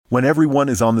When everyone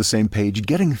is on the same page,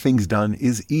 getting things done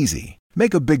is easy.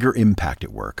 Make a bigger impact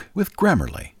at work with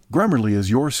Grammarly. Grammarly is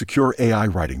your secure AI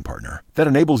writing partner that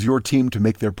enables your team to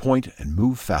make their point and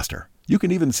move faster. You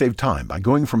can even save time by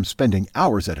going from spending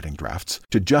hours editing drafts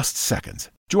to just seconds.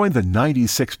 Join the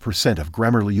 96% of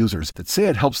Grammarly users that say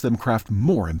it helps them craft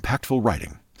more impactful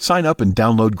writing. Sign up and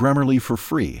download Grammarly for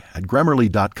free at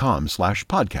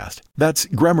grammarly.com/podcast. That's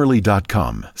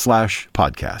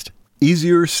grammarly.com/podcast.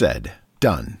 Easier said,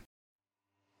 done.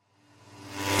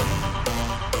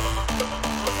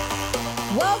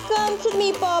 Welcome to the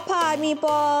Meatball Pod,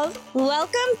 Meatballs.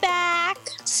 Welcome back.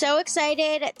 So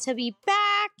excited to be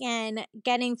back and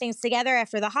getting things together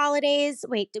after the holidays.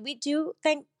 Wait, did we do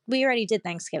we already did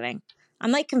Thanksgiving.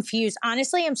 I'm like confused.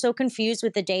 Honestly, I'm so confused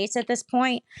with the dates at this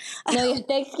point. No,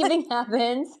 Thanksgiving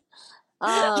happens.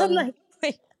 I'm like,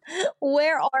 wait,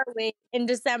 where are we in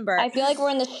December? I feel like we're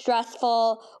in the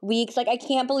stressful weeks. Like, I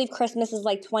can't believe Christmas is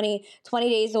like 20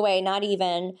 days away, not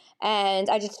even. And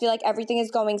I just feel like everything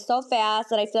is going so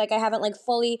fast. And I feel like I haven't like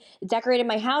fully decorated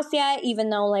my house yet, even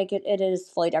though like it is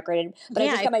fully decorated. But Yeah,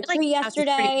 I just got my feel like tree the house is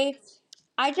yesterday.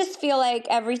 I just feel like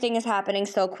everything is happening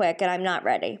so quick and I'm not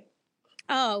ready.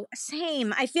 Oh,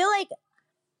 same. I feel like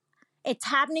it's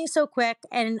happening so quick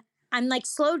and I'm like,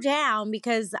 slow down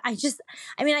because I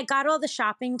got all the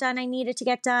shopping done I needed to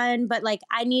get done, but like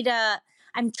I'm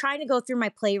trying to go through my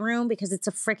playroom because it's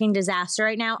a freaking disaster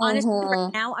right now. Honestly,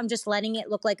 right now, I'm just letting it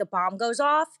look like a bomb goes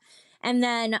off. And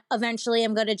then eventually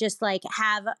I'm going to just like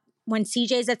when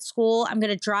CJ's at school, I'm going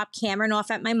to drop Cameron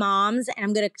off at my mom's and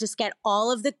I'm going to just get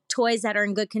all of the toys that are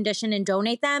in good condition and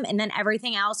donate them. And then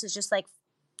everything else is just like,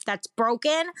 that's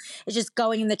broken. It's just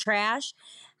going in the trash.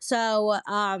 So,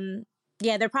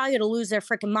 yeah, they're probably going to lose their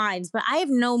freaking minds, but I have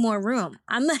no more room.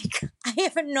 I'm like, I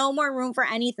have no more room for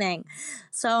anything.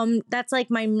 So that's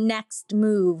like my next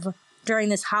move during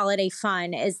this holiday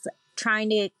fun is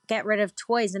trying to get rid of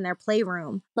toys in their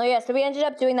playroom. Oh yeah, so we ended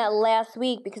up doing that last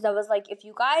week because I was like, if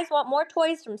you guys want more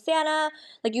toys from Santa,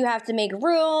 like you have to make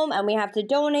room and we have to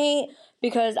donate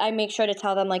because I make sure to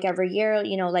tell them like every year,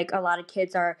 you know, like a lot of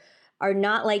kids are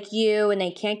not like you and they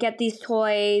can't get these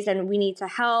toys and we need to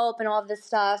help and all of this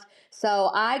stuff. So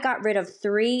I got rid of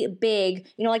 3 big,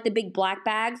 you know, like the big black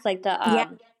bags, like the,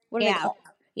 what are they called?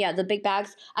 Yeah, the big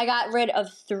bags. I got rid of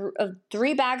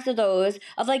 3 bags of those,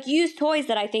 of like used toys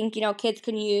that I think, you know, kids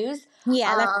can use.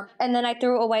 Yeah. And then I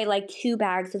threw away like 2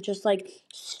 bags of just like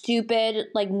stupid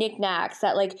like knickknacks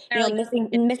that like, you know,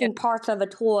 like missing parts of a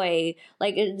toy,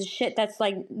 like shit that's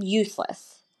like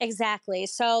useless. Exactly.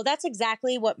 So that's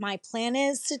exactly what my plan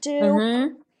is to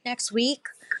do next week.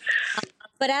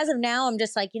 But as of now, I'm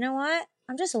just like, you know what?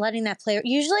 I'm just letting that play.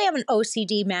 Usually I'm an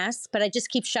OCD mess, but I just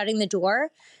keep shutting the door.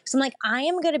 So I'm like, I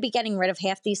am going to be getting rid of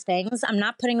half these things. I'm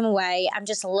not putting them away. I'm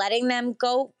just letting them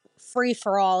go free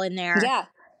for all in there. Yeah.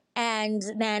 And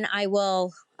then I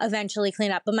will eventually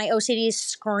clean up. But my OCD is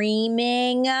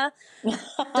screaming. So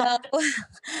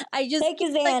I just Thank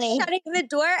you, keep, like Zanny. shutting the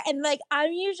door and like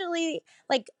I'm usually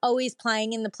like always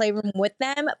playing in the playroom with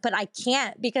them, but I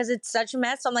can't because it's such a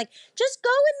mess. So I'm like, just go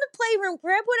in the playroom,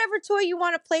 grab whatever toy you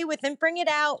want to play with and bring it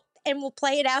out and we'll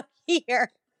play it out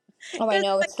here. Oh, I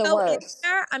know, it's the worst.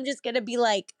 I'm just gonna be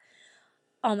like,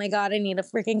 oh my God, I need to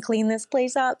freaking clean this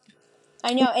place up.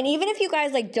 I know. And even if you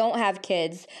guys like don't have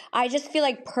kids, I just feel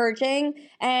like purging,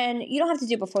 and you don't have to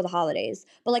do it before the holidays.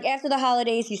 But like after the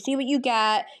holidays, you see what you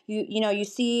get, you know, you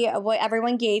see what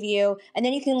everyone gave you, and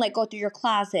then you can like go through your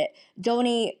closet,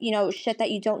 donate, you know, shit that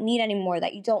you don't need anymore,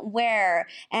 that you don't wear,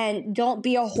 and don't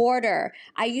be a hoarder.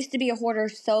 I used to be a hoarder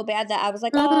so bad that I was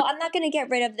like, oh, I'm not going to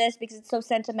get rid of this because it's so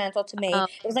sentimental to me.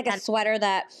 It was like a sweater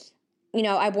that, you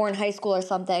know, I wore in high school or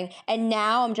something. And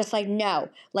now I'm just like, no,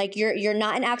 like you're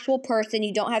not an actual person.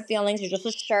 You don't have feelings. You're just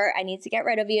a shirt. I need to get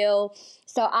rid of you.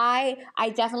 So I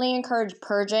definitely encourage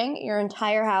purging your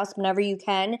entire house whenever you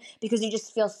can because you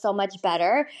just feel so much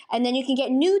better. And then you can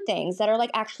get new things that are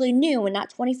like actually new and not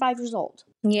 25 years old.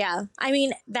 Yeah. I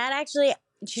mean, that actually,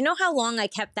 do you know how long I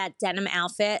kept that denim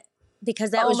outfit?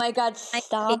 Because that was my God,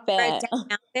 stop favorite it. denim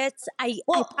outfits. I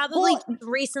probably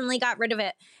recently got rid of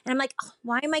it. And I'm like, oh,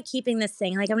 why am I keeping this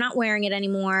thing? Like, I'm not wearing it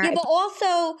anymore. Yeah, but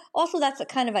also that's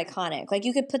kind of iconic. Like,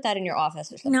 you could put that in your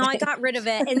office or something. No, I got rid of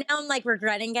it. And now I'm like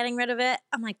regretting getting rid of it.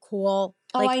 I'm like, cool.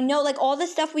 Oh, I know. Like all the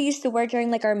stuff we used to wear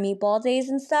during like our meatball days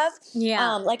and stuff.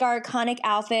 Yeah. Like our iconic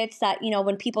outfits that, you know,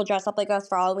 when people dress up like us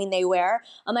for Halloween, they wear.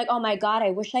 I'm like, oh my God,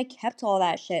 I wish I kept all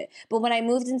that shit. But when I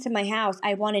moved into my house,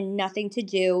 I wanted nothing to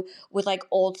do with like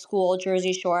old school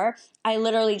Jersey Shore. I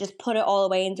literally just put it all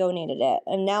away and donated it.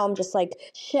 And now I'm just like,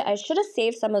 shit, I should have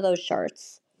saved some of those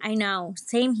shirts. I know.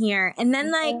 Same here. And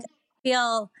then like,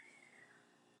 feel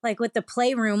like with the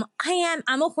playroom.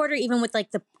 I'm a hoarder even with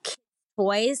like the kids'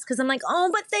 toys because I'm like, oh,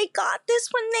 but they got this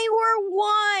when they were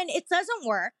 1. It doesn't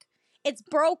work. It's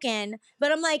broken.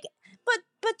 But I'm like,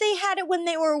 but they had it when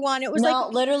they were 1. It was No,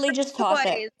 like literally just toss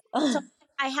toys. it. So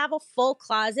I have a full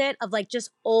closet of like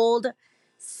just old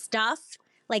stuff,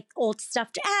 like old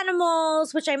stuffed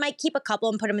animals, which I might keep a couple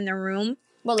and put them in their room.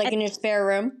 Well, like in your spare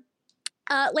room?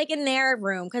 Like in their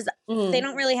room because they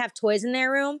don't really have toys in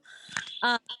their room.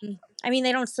 I mean,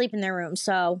 they don't sleep in their room,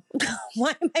 so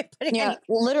why am I putting? Yeah,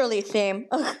 literally same.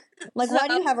 Like, why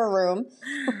do you have a room?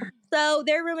 So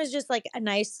their room is just like a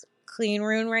nice, clean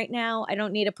room right now. I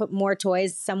don't need to put more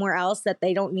toys somewhere else that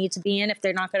they don't need to be in if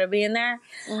they're not going to be in there.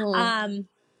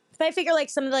 But I figure like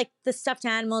some of like the stuffed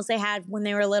animals they had when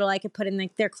they were little, I could put in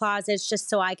like their closets just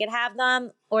so I could have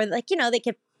them, or like they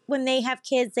could when they have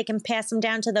kids, they can pass them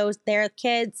down to their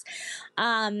kids.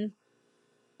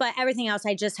 But everything else,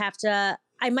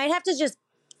 I might have to just.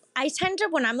 I tend to,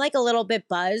 when I'm like a little bit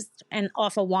buzzed and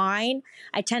off of wine,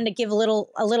 I tend to give a little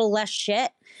less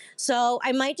shit. So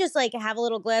I might just like have a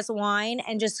little glass of wine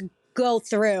and just go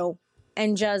through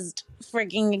and just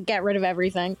freaking get rid of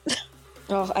everything.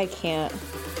 Oh, I can't.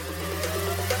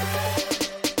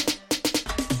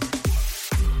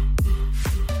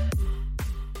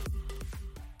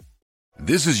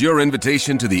 This is your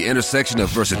invitation to the intersection of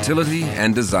versatility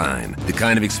and design. The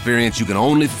kind of experience you can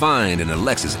only find in a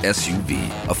Lexus SUV.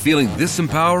 A feeling this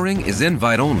empowering is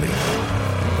invite only.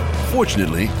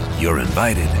 Fortunately, you're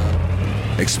invited.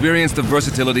 Experience the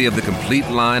versatility of the complete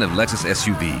line of Lexus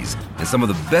SUVs and some of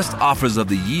the best offers of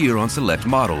the year on select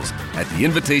models at the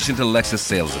Invitation to Lexus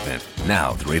sales event,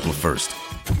 now through April 1st.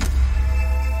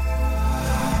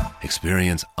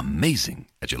 Experience amazing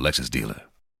at your Lexus dealer.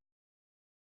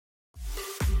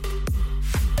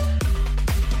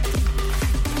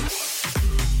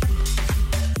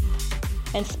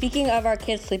 And speaking of our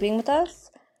kids sleeping with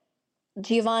us,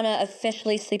 Giovanna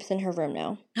officially sleeps in her room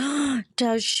now.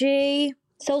 Does she?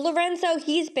 So Lorenzo,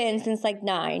 he's been since like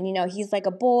 9. He's like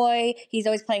a boy. He's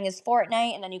always playing his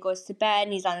Fortnite, and then he goes to bed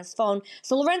and he's on his phone.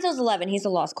 So Lorenzo's 11. He's a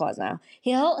lost cause now.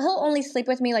 He'll only sleep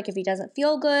with me like if he doesn't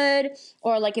feel good,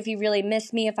 or like if he really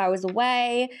missed me if I was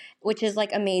away, which is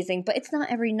like amazing. But it's not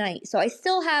every night. So I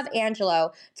still have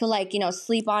Angelo to like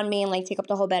sleep on me and like take up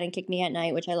the whole bed and kick me at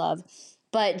night, which I love.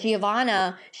 But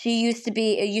Giovanna, it used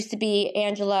to be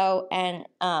Angelo and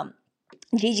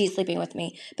Gigi sleeping with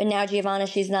me. But now Giovanna,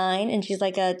 she's 9 and she's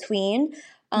like a tween.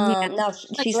 Now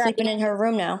she's sleeping in her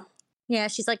room now. Yeah,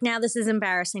 she's like, now this is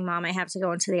embarrassing, Mom. I have to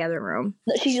go into the other room.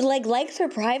 She like likes her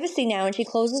privacy now, and she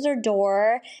closes her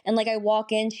door. And like I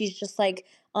walk in, she's just like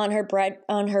on her bed,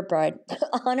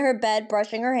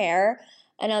 brushing her hair.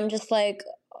 And I'm just like,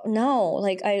 no,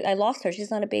 like I lost her.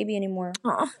 She's not a baby anymore.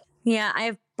 Oh. Yeah, I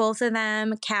have both of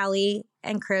them, Callie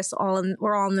and Chris,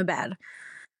 we're all in the bed.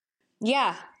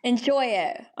 Yeah, enjoy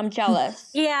it. I'm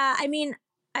jealous. Yeah, I mean,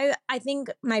 I think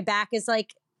my back is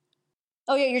like...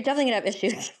 Oh, yeah, you're definitely going to have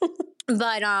issues.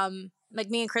 But, like,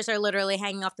 me and Chris are literally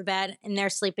hanging off the bed, and they're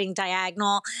sleeping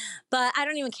diagonal. But I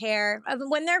don't even care.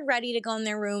 When they're ready to go in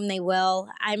their room, they will.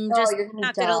 I'm just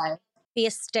not going to be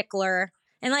a stickler.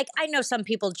 And, like, I know some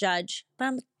people judge, but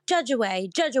I'm judge away.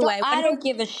 I don't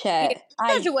give a shit.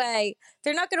 Judge away.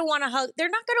 They're not going to want to hug. They're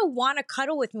not going to want to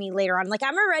cuddle with me later on. Like,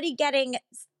 I'm already getting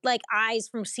like eyes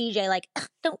from CJ, like,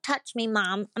 don't touch me,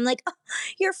 Mom. I'm like, oh,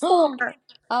 you're 4.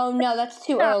 Oh, no, that's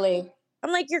too early.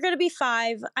 I'm like, you're going to be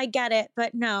 5. I get it.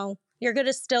 But no, you're going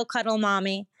to still cuddle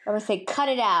Mommy. I would say, cut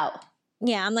it out.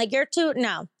 Yeah, I'm like,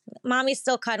 no, Mommy's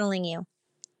still cuddling you.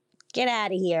 Get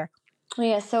out of here.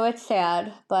 Yeah, so it's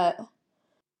sad, but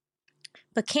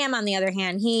Cam, on the other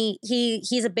hand,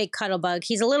 he's a big cuddle bug.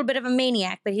 He's a little bit of a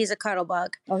maniac, but he's a cuddle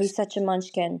bug. Oh, he's such a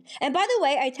munchkin. And by the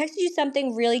way, I texted you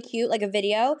something really cute, like a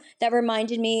video that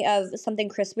reminded me of something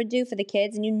Chris would do for the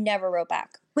kids, and you never wrote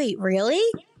back. Wait, really?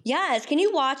 Yes. Can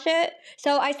you watch it?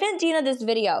 So I sent Dina this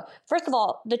video. First of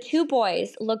all, the 2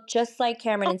 boys look just like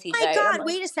Cameron and CJ. Oh my God,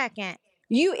 wait a second.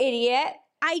 You idiot.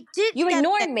 I did. You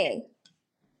ignored me.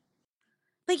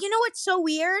 But you know what's so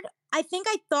weird? I think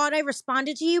I thought I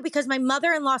responded to you because my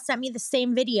mother-in-law sent me the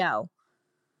same video.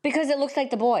 Because it looks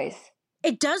like the boys.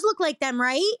 It does look like them,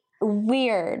 right?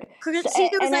 Weird. And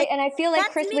I feel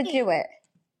like Chris would do it.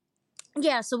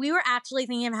 Yeah, so we were actually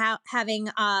thinking of having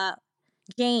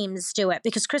James do it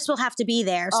because Chris will have to be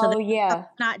there. So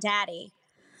not Daddy.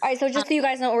 All right, so just so you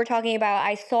guys know what we're talking about,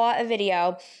 I saw a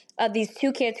video of these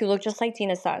 2 kids who look just like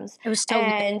Tina's sons. It was so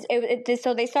weird.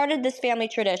 So they started this family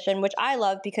tradition, which I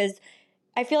love because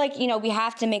I feel like, we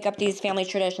have to make up these family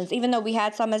traditions. Even though we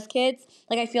had some as kids,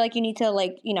 like, I feel like you need to,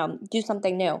 like, do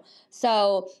something new.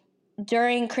 So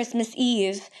during Christmas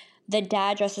Eve, the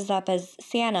dad dresses up as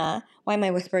Santa. Why am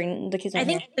I whispering? The kids I aren't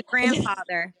think here. the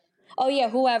grandfather. Oh yeah,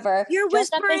 whoever You're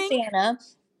dressed up as whispering? Santa.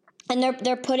 And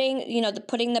they're putting,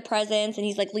 putting the presents, and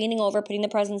he's like leaning over, putting the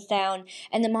presents down.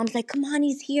 And the mom's like, "Come on,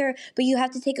 he's here, but you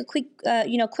have to take a quick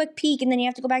peek, and then you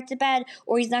have to go back to bed,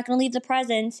 or he's not going to leave the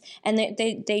presents." And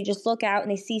they just look out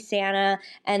and they see Santa,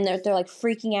 and they're like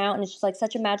freaking out, and it's just like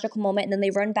such a magical moment. And then they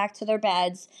run back to their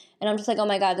beds, and I'm just like, oh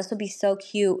my god, this would be so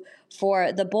cute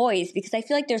for the boys, because I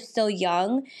feel like they're still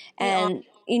young, and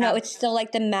it's still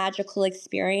like the magical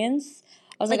experience.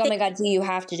 I was like, oh my god, Dee, you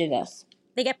have to do this.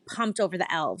 They get pumped over the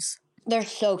elves. They're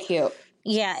so cute.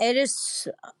 Yeah, it is.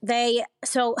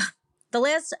 So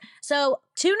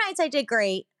 2 nights I did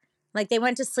great. Like they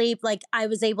went to sleep. Like I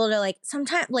was able to like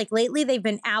sometimes like lately they've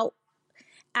been out.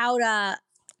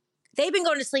 They've been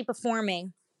going to sleep before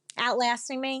me,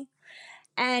 outlasting me,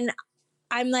 and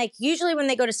I'm like usually when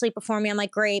they go to sleep before me I'm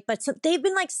like great, but they've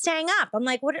been like staying up. I'm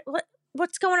like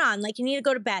what's going on? Like you need to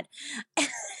go to bed.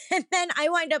 And then I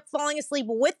wind up falling asleep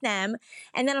with them.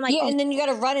 And then I'm like, and then you got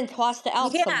to run and toss the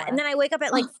elf somewhere. And then I wake up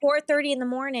at like 4:30 in the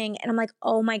morning and I'm like,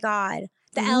 oh my God,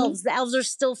 the elves are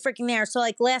still freaking there. So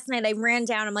like last night I ran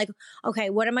down. I'm like, okay,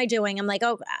 what am I doing? I'm like,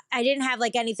 oh, I didn't have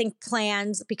like anything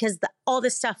planned because all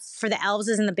this stuff for the elves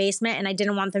is in the basement and I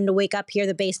didn't want them to wake up, hear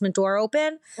the basement door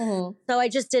open. So I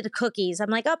just did cookies. I'm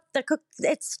like,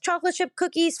 it's chocolate chip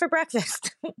cookies for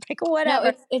breakfast. Like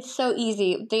whatever. No, it's so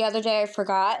easy. The other day I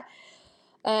forgot.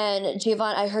 And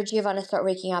I heard Giovanna start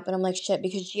waking up, and I'm like, shit,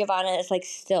 because Giovanna is like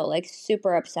still like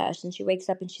super obsessed, and she wakes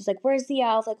up and she's like, where's the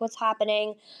elf? Like, what's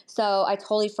happening? So I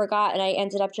totally forgot, and I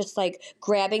ended up just like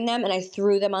grabbing them, and I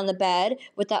threw them on the bed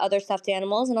with the other stuffed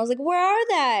animals, and I was like, where are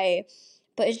they?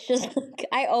 But it's just, like,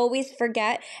 I always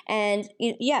forget, and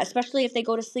especially if they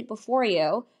go to sleep before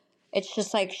you, it's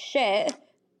just like, shit,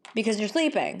 because you're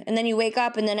sleeping, and then you wake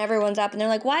up, and then everyone's up, and they're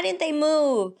like, why didn't they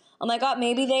move? I'm like, oh,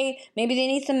 maybe they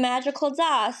need some magical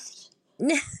dust.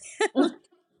 Then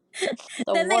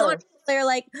they're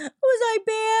like, was I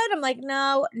bad? I'm like,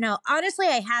 no. Honestly,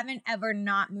 I haven't ever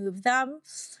not moved them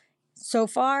so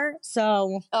far.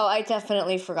 So. Oh, I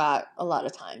definitely forgot a lot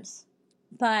of times.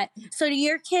 But so do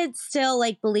your kids still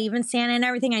like believe in Santa and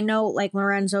everything? I know like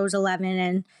Lorenzo's 11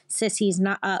 and Sissy's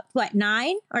not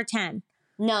 9 or 10?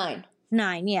 9.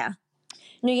 9, yeah.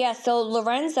 No, yeah. So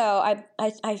Lorenzo,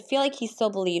 I feel like he still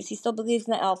believes. He still believes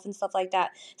in the elf and stuff like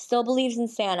that. Still believes in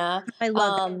Santa. I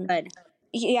love that.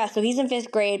 Yeah, so he's in 5th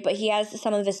grade, but he has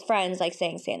some of his friends like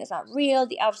saying Santa's not real,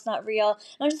 the elf's not real.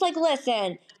 And I'm just like,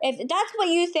 listen, if that's what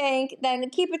you think, then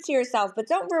keep it to yourself, but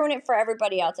don't ruin it for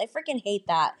everybody else. I freaking hate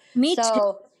that. Me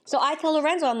too. So I tell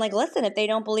Lorenzo, I'm like, listen, if they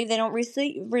don't believe, they don't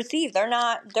receive. They're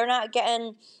not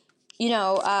getting,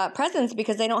 presents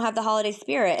because they don't have the holiday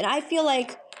spirit. And I feel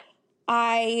like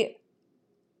I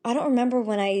don't remember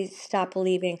when I stopped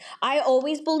believing. I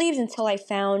always believed until I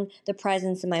found the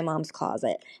presents in my mom's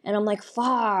closet. And I'm like,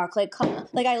 fuck. Like,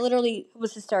 I literally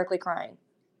was hysterically crying.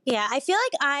 Yeah, I feel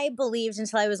like I believed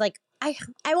until I was like, I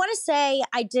want to say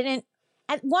I didn't.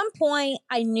 At one point,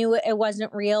 I knew it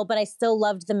wasn't real, but I still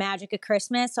loved the magic of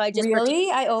Christmas. So I just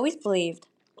Really? I always believed.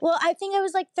 Well, I think I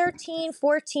was like 13,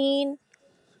 14.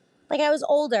 Like I was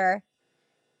older.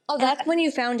 Oh, that's when you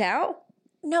found out?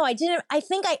 No, I didn't. I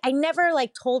think I never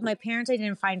like told my parents I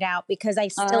didn't find out because I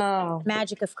still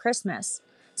magic of Christmas.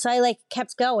 So I like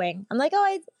kept going. I'm like,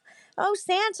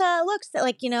 Santa looks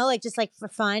like, just like for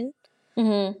fun.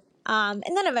 Mm-hmm. And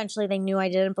then eventually they knew I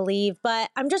didn't believe, but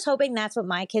I'm just hoping that's what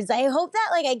my kids, I hope that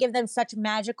like I give them such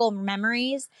magical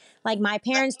memories like my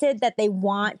parents did that they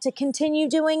want to continue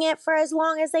doing it for as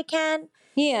long as they can.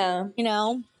 Yeah.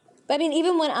 But I mean,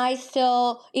 even when I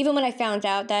found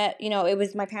out that, it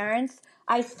was my parents,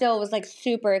 I still was like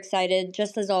super excited,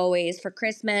 just as always, for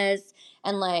Christmas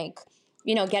and like,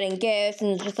 getting gifts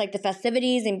and just like the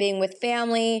festivities and being with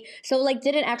family. So like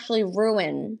didn't actually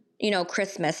ruin,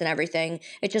 Christmas and everything.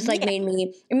 It just like made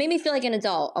me feel like an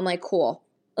adult. I'm like, cool.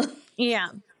 Yeah.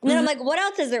 And then I'm like, what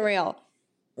else isn't real?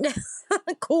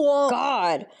 Cool.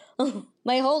 God.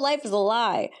 My whole life is a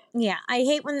lie. Yeah. I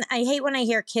hate when I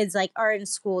hear kids like are in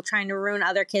school trying to ruin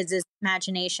other kids'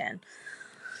 imagination.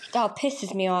 Oh, it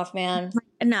pisses me off, man.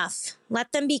 Enough.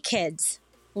 Let them be kids.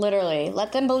 Literally.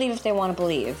 Let them believe if they want to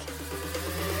believe.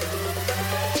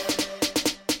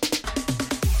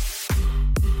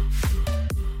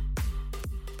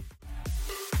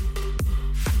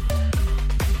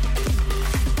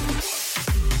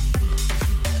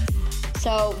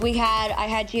 So I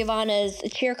had Giovanna's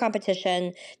cheer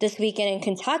competition this weekend in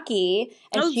Kentucky,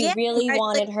 and she really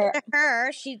wanted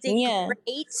her. She did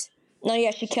great. No,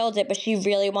 yeah, she killed it, but she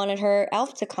really wanted her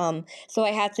elf to come. So I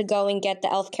had to go and get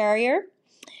the elf carrier.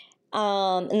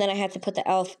 And then I had to put the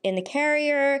elf in the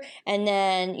carrier, and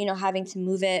then, you know, having to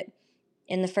move it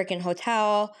in the freaking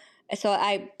hotel. So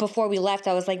before we left,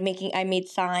 I was like I made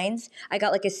signs. I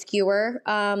got like a skewer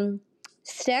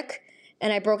stick,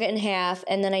 and I broke it in half,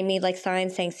 and then I made like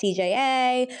signs saying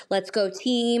CJA, let's go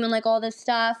team, and like all this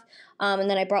stuff. And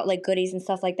then I brought like goodies and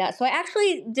stuff like that. So I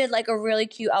actually did like a really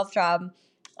cute elf job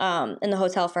in the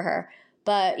hotel for her.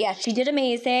 But yeah, she did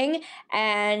amazing,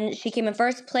 and she came in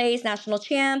first place, national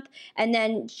champ, and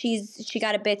then she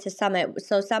got a bid to Summit.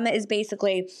 So Summit is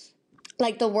basically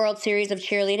like the World Series of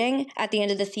cheerleading at the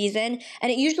end of the season,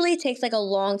 and it usually takes like a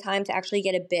long time to actually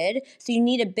get a bid. So you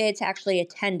need a bid to actually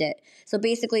attend it. So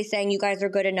basically saying you guys are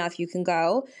good enough, you can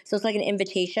go. So it's like an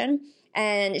invitation.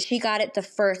 And she got it the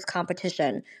first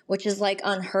competition, which is like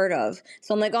unheard of.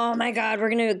 So I'm like, oh my God, we're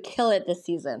going to kill it this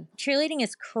season. Cheerleading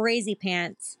is crazy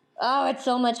pants. Oh, it's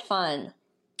so much fun.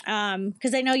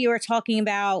 Because I know you were talking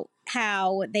about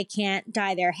how they can't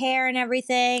dye their hair and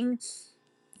everything.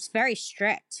 It's very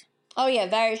strict. Oh, yeah,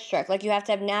 very strict. Like, you have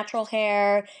to have natural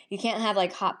hair. You can't have,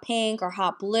 like, hot pink or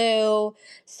hot blue.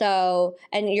 So,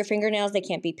 and your fingernails, they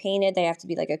can't be painted. They have to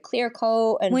be, like, a clear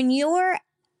coat. And when you're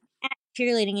at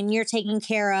cheerleading and you're taking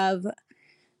care of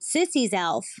Sissy's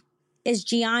elf, is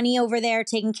Gianni over there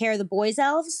taking care of the boys'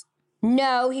 elves?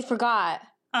 No, he forgot.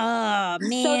 Oh,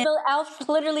 man. So the elves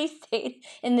literally stayed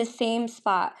in the same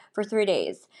spot for 3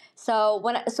 days. So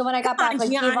when I got back,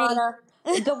 like, Giovanna,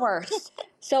 the worst.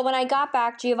 So when I got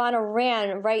back, Giovanna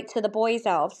ran right to the boys'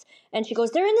 elves, and she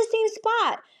goes, they're in the same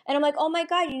spot. And I'm like, oh my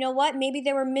God, you know what? Maybe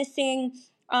they were missing,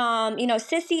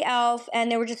 Sissy elf,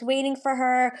 and they were just waiting for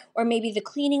her, or maybe the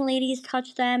cleaning ladies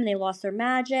touched them and they lost their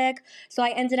magic. So I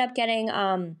ended up getting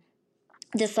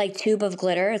this like tube of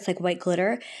glitter. It's like white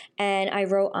glitter, and I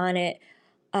wrote on it,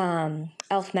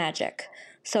 elf magic.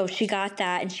 So she got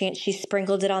that, and she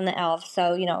sprinkled it on the elf.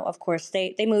 So, you know, of course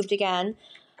they moved again.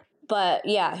 But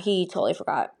yeah, he totally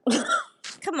forgot.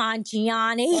 Come on,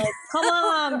 Gianni. Like, come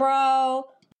on, bro.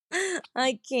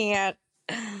 I can't.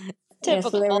 Yeah,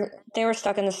 so they were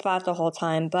stuck in the spot the whole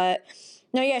time. But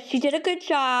no, yeah, she did a good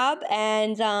job,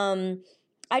 and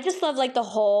I just love like the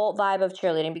whole vibe of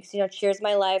cheerleading because, you know, cheer's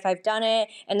my life. I've done it,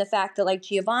 and the fact that like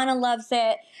Giovanna loves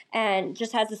it and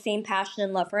just has the same passion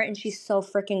and love for it, and she's so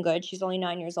freaking good. She's only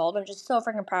 9 years old. I'm just so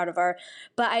freaking proud of her.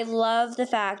 But I love the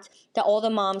fact that all the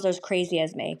moms are as crazy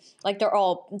as me. Like they're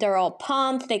all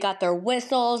pumped. They got their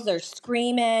whistles. They're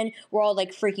screaming. We're all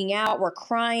like freaking out. We're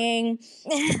crying.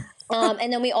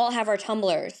 And then we all have our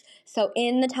tumblers. So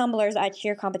in the tumblers at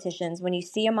cheer competitions, when you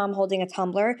see a mom holding a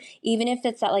tumbler, even if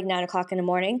it's at like 9 o'clock in the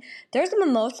morning, there's a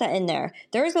mimosa in there.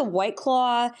 There's a White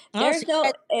Claw. There's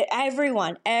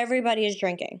everybody is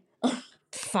drinking.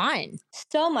 Fun.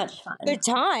 So much fun. Good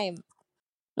time.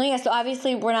 Well, yeah, so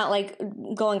obviously we're not like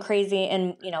going crazy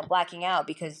and, you know, blacking out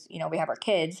because, you know, we have our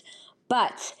kids,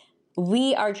 but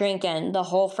we are drinking the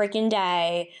whole freaking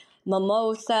day.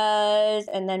 Mimosas,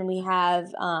 and then we have,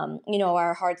 you know,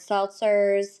 our hard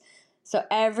seltzers. So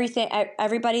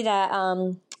everybody that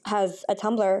has a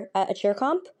tumbler at a cheer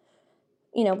comp,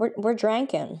 you know, we're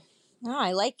drinking. Oh,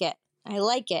 I like it.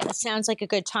 It sounds like a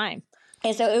good time.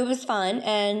 And so it was fun.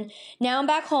 And now I'm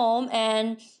back home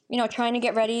and, you know, trying to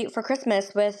get ready for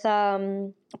Christmas with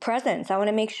presents. I want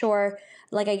to make sure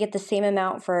like I get the same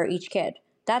amount for each kid.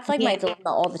 That's like my dilemma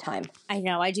all the time. I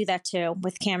know. I do that too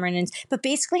with Cameron. But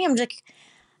basically,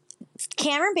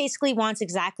 Cameron basically wants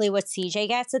exactly what CJ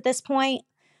gets at this point.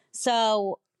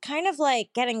 So kind of like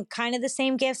getting kind of the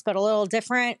same gifts, but a little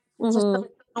different. Mm-hmm. Just so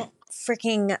don't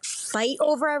freaking fight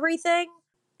over everything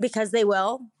because they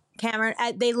will. Cameron,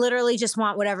 they literally just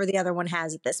want whatever the other one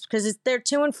has at this because they're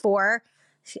 2 and 4,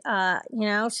 you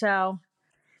know, so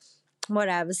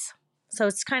whatevs. So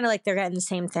it's kind of like they're getting the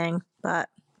same thing, but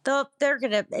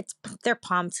they're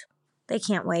pumped. They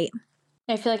can't wait.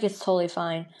 I feel like it's totally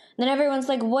fine. And then everyone's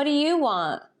like, what do you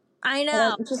want? I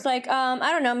know. It's just like, I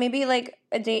don't know, maybe like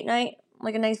a date night,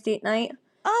 like a nice date night.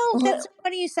 Oh, that's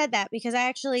funny you said that because I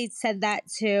actually said that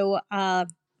to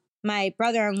my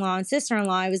brother-in-law and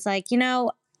sister-in-law. I was like, you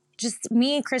know, just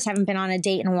me and Chris haven't been on a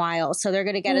date in a while. So they're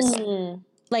going to get us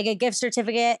like a gift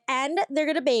certificate and they're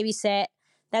going to babysit.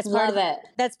 That's part of it.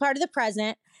 That's part of the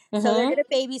present. Mm-hmm. So they're going to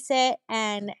babysit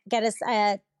and get us,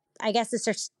 I guess,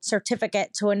 a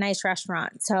certificate to a nice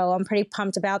restaurant. So I'm pretty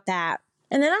pumped about that.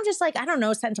 And then I'm just like, I don't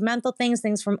know, sentimental things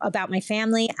about my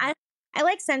family. I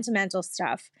like sentimental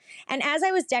stuff. And as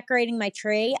I was decorating my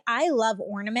tree, I love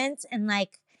ornaments and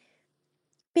like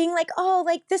being like, oh,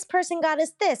 like this person got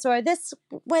us this, or this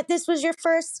was your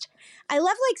first. I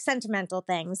love like sentimental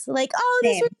things. Like, oh,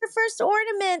 this was your first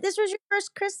ornament. This was your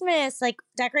first Christmas. Like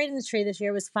decorating the tree this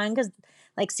year was fun because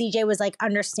like CJ was like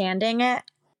understanding it.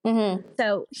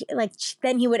 So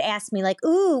then he would ask me like,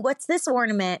 ooh, what's this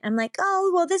ornament? I'm like,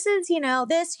 oh, well, this is,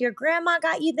 this, your grandma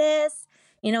got you this,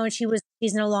 and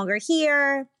she's no longer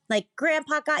here. Like,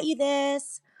 grandpa got you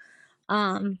this.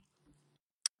 Well,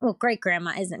 great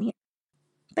grandma isn't here.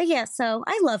 But yeah, so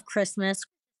I love Christmas.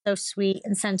 So sweet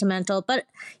and sentimental. But,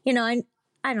 I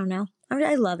don't know.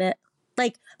 I love it.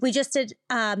 Like, we just did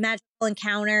magical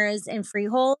encounters in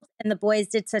Freehold, and the boys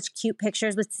did such cute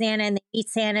pictures with Santa, and they meet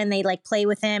Santa, and they like play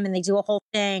with him, and they do a whole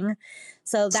thing.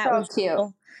 So that was cute.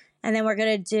 Cool. And then we're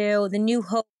gonna do the New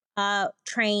Hope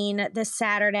train this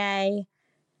Saturday,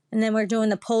 and then we're doing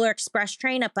the Polar Express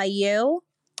train up by you.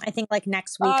 I think like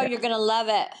next week. Oh, you're gonna love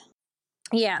it.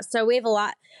 Yeah, so we have a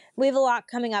lot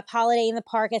coming up. Holiday in the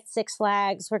Park at Six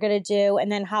Flags we're going to do, and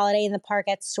then Holiday in the Park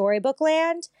at Storybook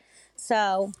Land.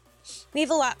 So we have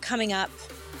a lot coming up.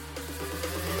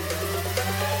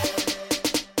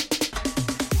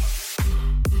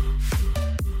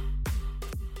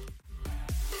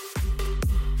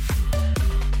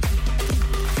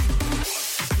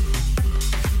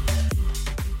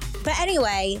 But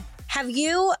anyway,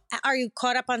 are you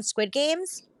caught up on Squid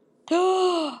Games?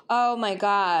 Oh my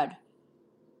God.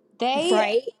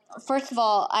 Right. First of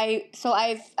all, I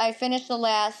finished the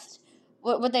last,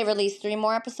 what they released, 3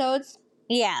 more episodes?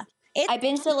 Yeah. I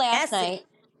binged it last night.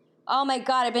 Oh my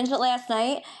God, I binged it last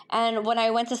night, and when I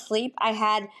went to sleep, I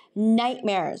had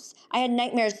nightmares. I had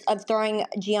nightmares of throwing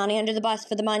Gianni under the bus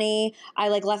for the money. I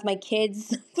left my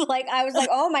kids. I was like,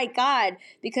 oh my God,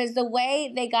 because the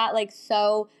way they got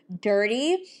so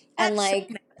dirty and That's so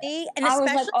messy. And I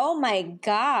was like, oh my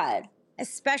God.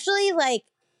 Especially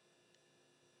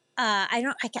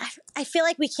I feel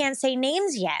like we can't say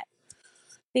names yet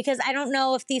because I don't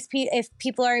know if if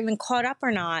people are even caught up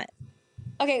or not.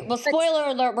 Okay, well, spoiler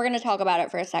alert, we're going to talk about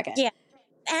it for a second. Yeah.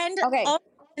 And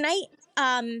tonight,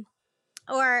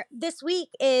 or this week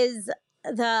is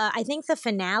I think the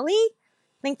finale.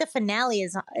 I think the finale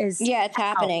is yeah, it's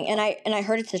happening. And I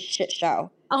heard it's a shit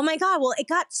show. Oh my God. Well, it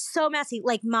got so messy.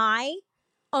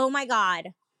 Oh my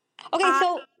God. Okay,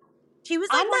 so she was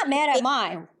I'm not mad at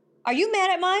Mai. Are you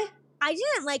mad at Mai? I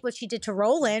didn't like what she did to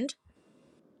Roland.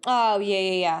 Oh,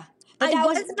 yeah. But that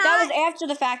was after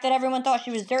the fact that everyone thought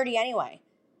she was dirty anyway.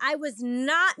 I was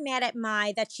not mad at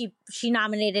Mai that she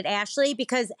nominated Ashley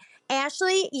because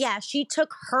Ashley, yeah, she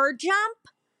took her jump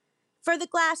for the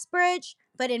glass bridge,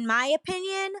 but in my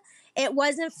opinion, it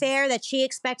wasn't fair that she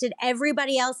expected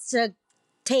everybody else to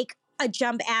take a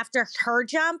jump after her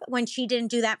jump when she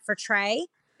didn't do that for Trey.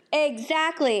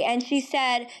 Exactly. And she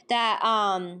said that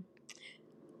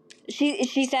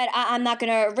she said, I'm not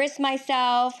going to risk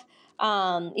myself.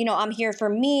 I'm here for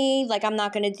me. I'm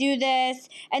not going to do this.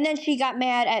 And then she got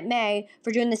mad at May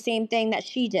for doing the same thing that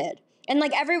she did. And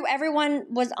everyone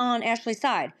was on Ashley's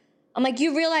side. I'm like,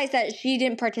 you realize that she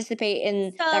didn't participate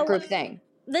in that group thing.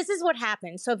 This is what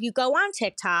happened. So if you go on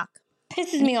TikTok,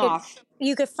 pisses me off.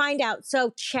 You could find out.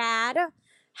 So Chad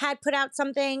had put out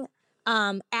something.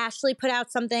 Ashley put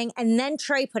out something, and then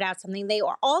Trey put out something. They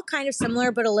were all kind of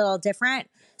similar, but a little different.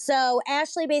 So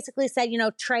Ashley basically said,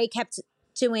 Trey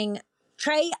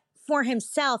for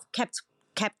himself kept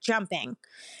jumping.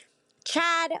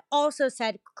 Chad also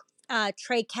said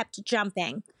Trey kept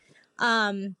jumping.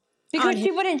 Because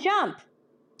she wouldn't jump.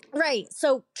 Right.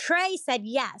 So Trey said,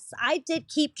 yes, I did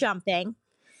keep jumping,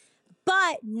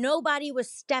 but nobody was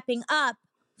stepping up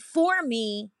for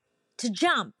me to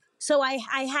jump. So I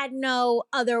had no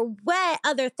other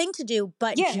thing to do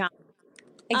but jump.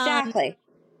 Exactly.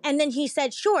 And then he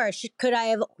said, sure, could I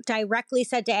have directly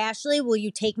said to Ashley, will you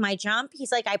take my jump?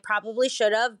 He's like, I probably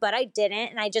should have, but I didn't.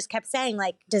 And I just kept saying,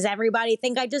 does everybody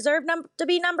think I deserve to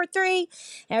be number 3?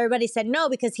 And everybody said no,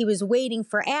 because he was waiting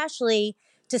for Ashley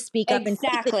to speak up and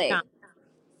take the jump.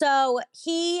 So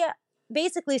he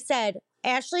basically said,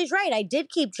 Ashley's right. I did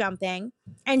keep jumping.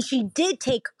 And she did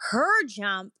take her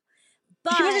jump.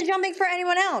 But she wasn't jumping for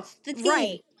anyone else. The team.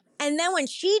 Right. And then when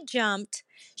she jumped,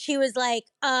 she was like,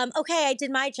 okay, I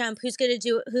did my jump.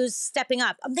 Who's stepping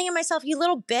up? I'm thinking to myself, you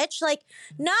little bitch.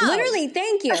 No. Literally,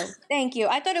 thank you. Thank you.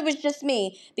 I thought it was just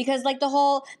me because the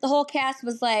whole cast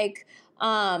was they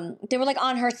were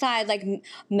on her side,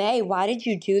 May, why did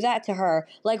you do that to her?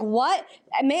 What?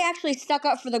 May actually stuck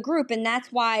up for the group, and that's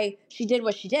why she did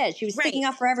what she did. She was sticking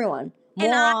up for everyone.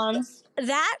 Morons.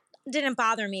 That didn't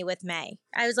bother me with May.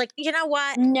 I was like, you know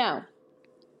what? No.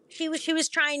 She was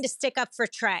trying to stick up for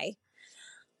Trey.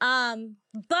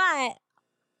 But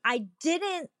I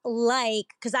didn't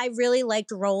because I really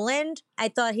liked Roland. I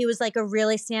thought he was a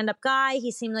really stand-up guy.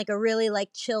 He seemed like a really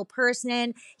chill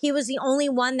person. He was the only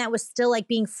one that was still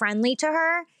being friendly to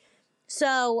her.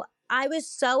 So I was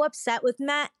so upset with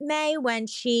May when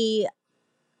she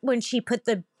when she put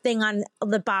the thing on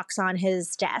the box on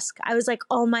his desk. I was like,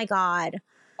 oh my God.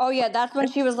 Oh, yeah, that's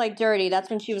when she was, like, dirty. That's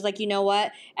when she was like, you know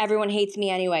what? Everyone hates me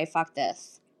anyway. Fuck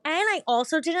this. And I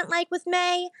also didn't like with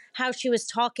May how she was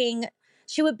talking.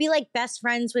 She would be like best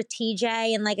friends with TJ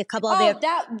and like a couple of Oh, other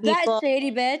that people.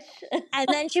 shady bitch. And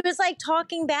then she was like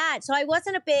talking bad. So I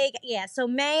wasn't a big, so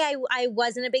May I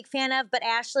wasn't a big fan of, but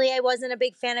Ashley I wasn't a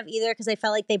big fan of either because I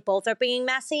felt like they both are being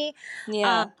messy.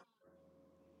 Yeah.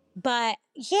 But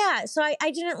yeah, so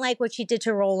I didn't like what she did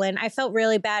to Roland. I felt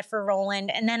really bad for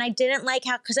Roland. And then I didn't like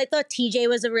how, because I thought TJ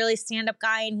was a really stand-up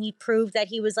guy and he proved that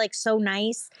he was like so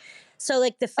nice. So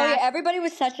like the fact. Oh, yeah, everybody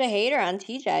was such a hater on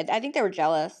TJ. I think they were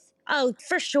jealous. Oh,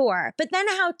 for sure. But then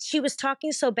how she was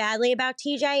talking so badly about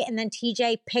TJ and then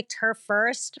TJ picked her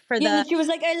first for Yeah, and she was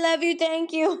like, I love you,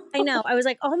 thank you. I know. I was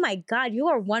like, oh my God, you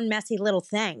are one messy little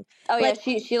thing. Oh, like,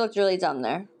 yeah, she looked really dumb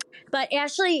there. But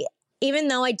Ashley, even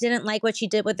though I didn't like what she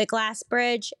did with the glass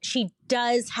bridge, she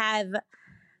does have,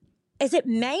 is it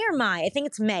May or Mai? I think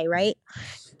it's May, right?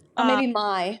 Or maybe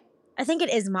Mai. I think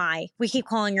it is Mai. We keep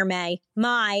calling her May.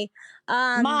 Mai.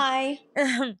 Mai.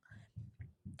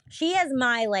 She has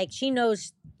Mai, like, she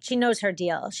knows her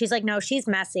deal. She's like, no, she's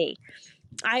messy.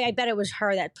 I bet it was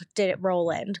her that did it,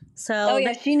 Roland. So. Oh,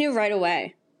 yeah, she knew right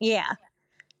away. Yeah.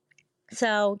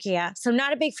 So, yeah. So,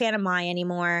 not a big fan of Mai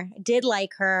anymore. Did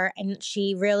like her, and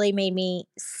she really made me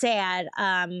sad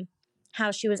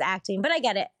how she was acting. But I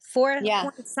get it. For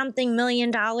something $1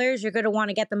 million, you're going to want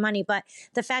to get the money. But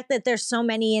the fact that there's so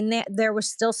many in there was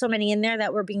still so many in there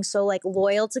that were being so, like,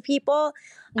 loyal to people,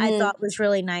 I thought was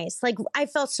really nice. Like, I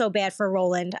felt so bad for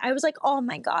Roland. I was like, oh,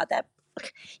 my God,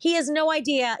 he has no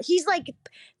idea. He's like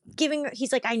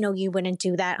he's like, I know you wouldn't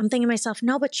do that. I'm thinking to myself,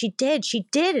 no, but she did. She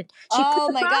did.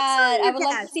 Oh my God. I would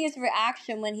love to see his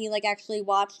reaction when he like actually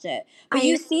watched it. But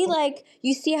you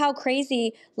see how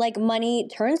crazy like money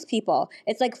turns people.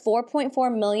 It's like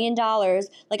 $4.4 million.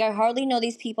 Like I hardly know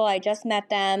these people. I just met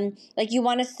them. Like you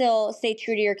want to still stay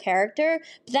true to your character,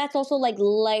 but that's also like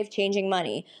life-changing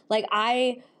money. Like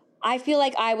I feel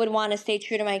like I would want to stay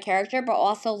true to my character, but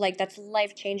also like that's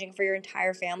life-changing for your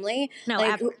entire family. No,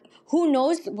 like who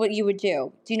knows what you would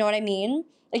do? Do you know what I mean?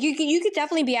 Like you could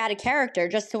definitely be out of character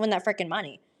just to win that freaking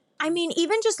money. I mean,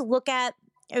 even just look at,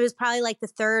 it was probably like the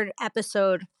third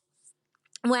episode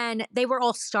when they were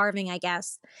all starving, I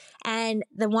guess. And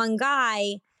the one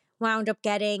guy wound up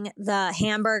getting the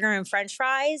hamburger and french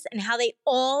fries and how they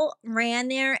all ran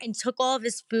there and took all of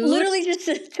his food. Literally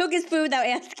just took his food without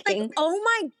asking. Like, oh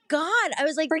my God. I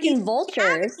was like, freaking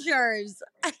vultures. Scavengers.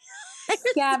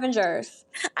 Scavengers.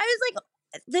 I was like,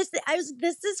 this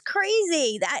is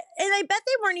crazy. And I bet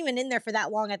they weren't even in there for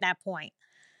that long at that point.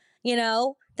 You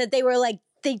know, that they were like,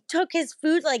 they took his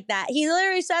food like that. He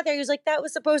literally sat there. He was like, that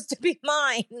was supposed to be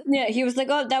mine. Yeah, he was like,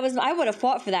 oh, I would have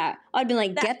fought for that. I'd been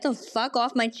like, get the fuck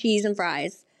off my cheese and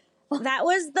fries. That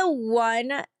was the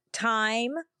one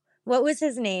time. What was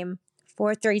his name?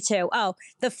 432. Oh,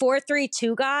 the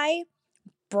 432 guy,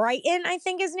 Brighton, I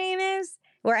think his name is,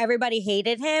 where everybody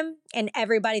hated him and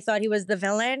everybody thought he was the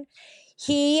villain.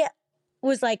 He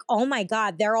was like, oh my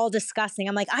God, they're all disgusting.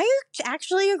 I'm like, I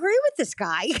actually agree with this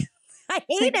guy. I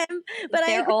hate him, but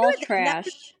I agree with trash.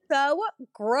 Him. So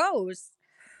gross.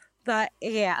 But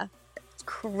yeah, it's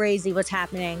crazy what's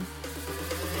happening.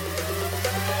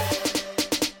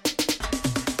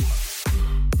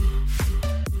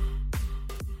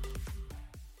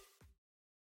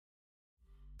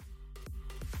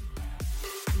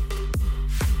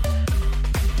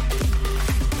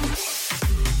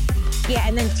 Yeah,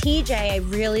 and then TJ I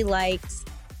really liked,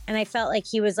 and I felt like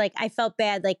he was like, I felt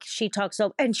bad, like she talked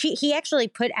so, and he actually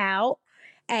put out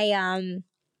a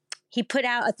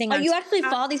thing. Oh, you actually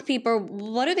follow these people?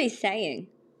 What are they saying?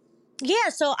 Yeah,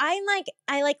 so I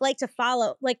like to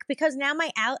follow, like, because now my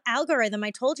algorithm,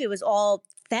 I told you, is all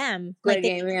them. Like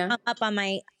they come up on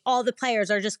all the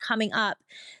players are just coming up.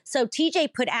 So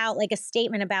TJ put out like a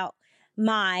statement about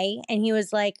Mai, and he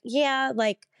was like, yeah,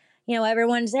 like, you know,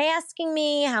 everyone's asking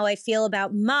me how I feel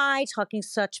about Mai, talking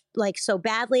so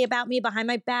badly about me behind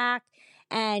my back.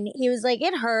 And he was like,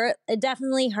 it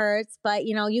definitely hurts, but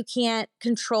you know, you can't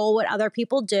control what other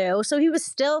people do. So he was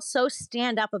still so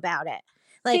stand up about it.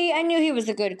 Like, see, I knew he was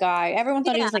a good guy. Everyone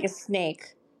thought he was like a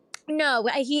snake. No,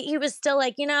 he was still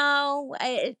like, you know,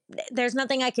 there's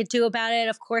nothing I could do about it.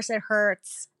 Of course it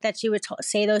hurts that she would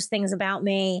say those things about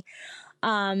me.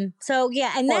 So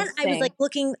yeah, and then I was like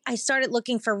I started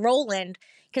looking for Roland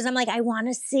because I'm like, I want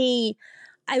to see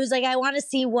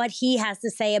what he has to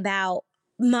say about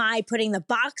Mai putting the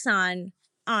box on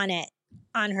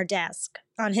her desk,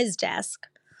 on his desk.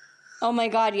 Oh my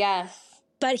God, yes.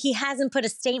 But he hasn't put a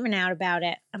statement out about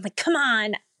it. I'm like, come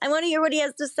on. I want to hear what he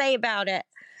has to say about it.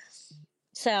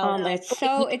 So,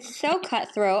 It's so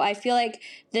cutthroat. I feel like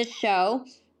this show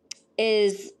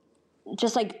is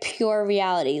just like pure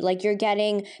reality. Like you're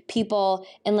getting people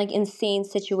in like insane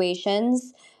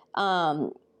situations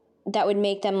that would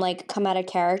make them like come out of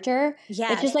character.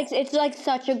 yeah, It's like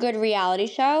such a good reality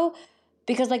show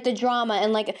because like the drama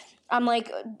and like I'm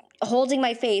like holding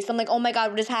my face. I'm like, oh my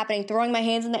God, what is happening? Throwing my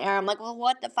hands in the air. I'm like, well,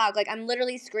 what the fuck? Like I'm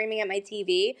literally screaming at my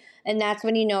TV, and that's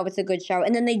when you know it's a good show.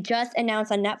 And then they just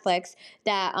announced on Netflix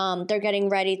that they're getting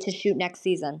ready to shoot next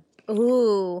season.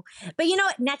 Ooh. But you know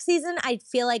what? Next season, I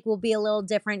feel like will be a little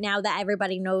different now that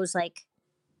everybody knows like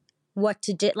what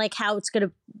to do, like how it's going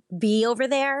to be over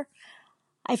there.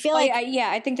 I feel like,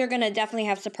 I think they're going to definitely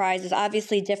have surprises,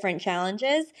 obviously different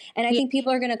challenges. And I think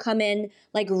people are going to come in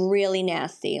like really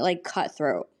nasty, like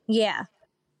cutthroat. Yeah.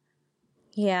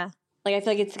 Yeah. Like I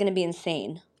feel like it's going to be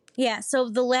insane. Yeah. So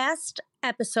the last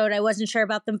episode, I wasn't sure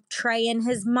about them, Trey and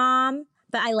his mom,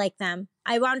 but I like them.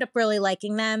 I wound up really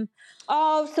liking them.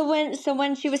 Oh, so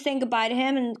when she was saying goodbye to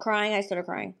him and crying, I started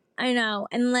crying. I know.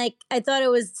 And like, I thought it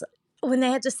was when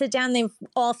they had to sit down, they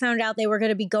all found out they were going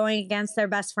to be going against their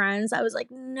best friends. I was like,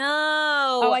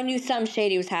 no. Oh, I knew something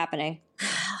shady was happening.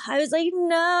 I was like,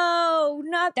 no,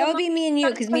 not that would be me and you,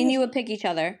 because me and you would pick each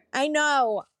other. I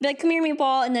know. Be like, come here,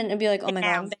 meatball, and then it'd be like, oh my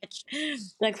God,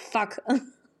 bitch. Like, fuck.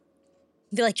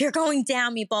 Be like, you're going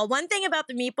down, meatball. One thing about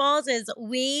the meatballs is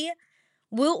we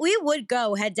would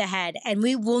go head to head, and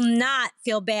we will not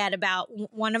feel bad about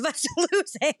one of us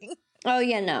losing. Oh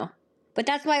yeah, no. But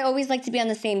that's why I always like to be on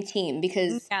the same team,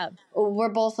 because we're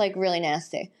both like really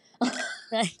nasty.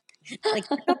 Like,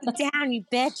 go down, you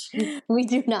bitch. We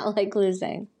do not like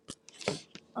losing.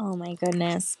 Oh my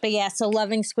goodness. But yeah, so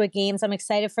loving Squid Games. I'm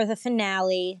excited for the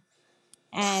finale.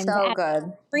 And so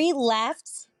good. 3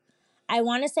 left. I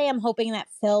want to say I'm hoping that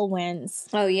Phil wins.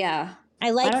 Oh yeah.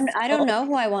 I don't know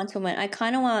who I want to win. I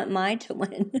kind of want Mai to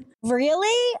win.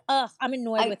 Really? Ugh, I'm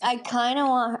annoyed with her. I kind of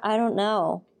want, I don't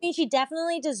know. I mean, she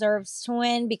definitely deserves to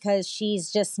win because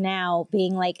she's just now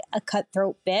being like a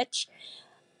cutthroat bitch.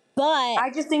 But I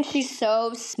just think she's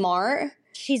so smart.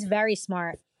 She's very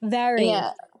smart. Very.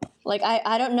 Yeah. Like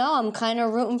I don't know. I'm kind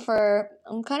of rooting for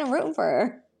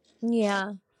her.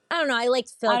 Yeah. I don't know. I like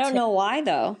Phil. I don't know why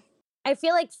though. I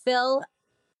feel like Phil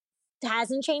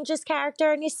hasn't changed his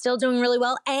character and he's still doing really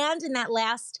well. And in that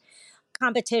last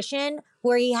competition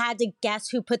where he had to guess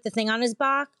who put the thing on his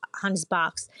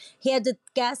box, he had to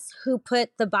guess who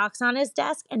put the box on his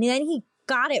desk, and then he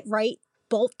got it right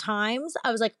both times.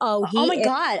 I was like, oh my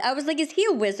God. I was like, is he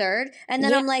a wizard? And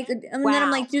then I'm like, then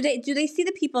I'm like, do they see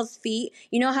the people's feet?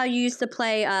 You know how you used to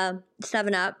play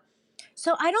 7-Up?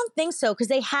 So I don't think so, because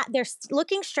they're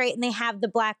looking straight and they have the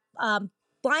black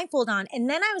blindfold on. And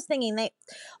then I was thinking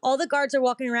all the guards are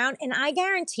walking around, and I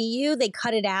guarantee you they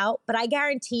cut it out, but I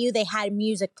guarantee you they had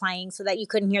music playing so that you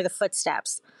couldn't hear the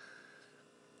footsteps.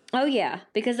 Oh yeah,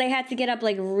 because they had to get up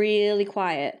like really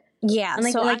quiet. Yeah.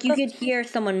 And like you could hear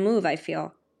someone move, I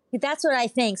feel. That's what I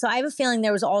think. So I have a feeling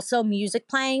there was also music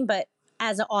playing, but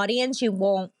as an audience, you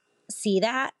won't see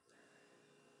that.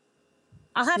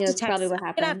 I'll have to text. Probably what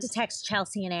happened. I'm gonna have to text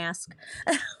Chelsea and ask.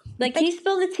 Like, can you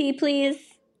spill the tea, please?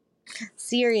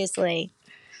 Seriously.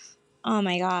 Oh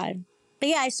my God. But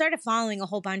yeah, I started following a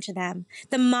whole bunch of them.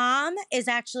 The mom is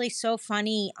actually so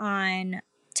funny on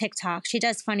TikTok. She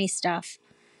does funny stuff.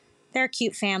 They're a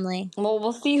cute family. Well,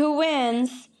 we'll see who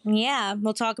wins. Yeah,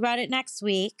 we'll talk about it next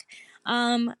week.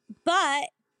 But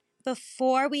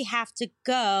before we have to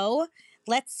go,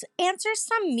 let's answer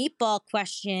some meatball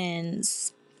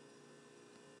questions.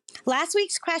 Last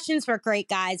week's questions were great,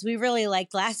 guys. We really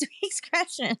liked last week's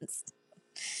questions.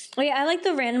 Oh yeah, I like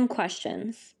the random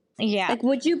questions. Yeah. Like,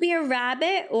 would you be a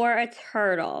rabbit or a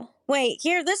turtle? Wait,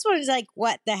 here, this one's like,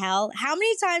 what the hell? How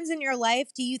many times in your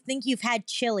life do you think you've had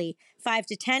chili? 5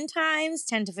 to 10 times,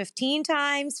 10 to 15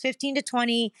 times, 15 to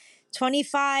 20,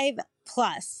 25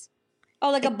 plus.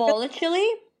 Oh, like a bowl of chili?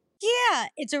 Yeah,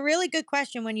 it's a really good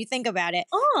question when you think about it.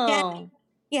 Oh.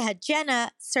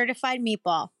 Jenna, certified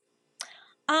meatball.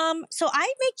 So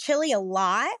I make chili a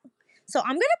lot. So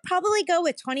I'm going to probably go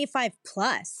with 25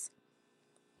 plus.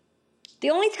 The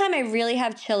only time I really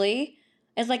have chili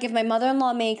is like if my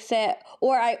mother-in-law makes it,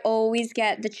 or I always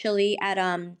get the chili at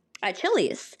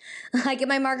Chili's. I get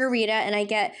my margarita and I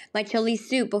get my chili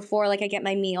soup before like I get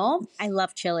my meal. I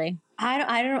love chili.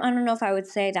 I don't know if I would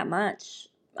say that much.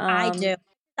 I do.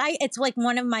 It's like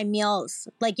one of my meals.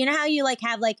 Like, you know how you like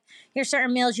have like your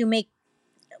certain meals you make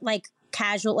like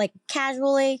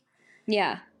casually?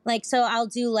 Yeah. Like, so I'll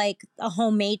do like a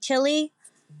homemade chili.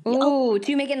 Ooh,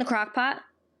 do you make it in the crock pot?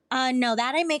 No,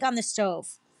 that I make on the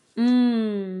stove.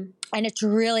 Mmm. And it's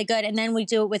really good. And then we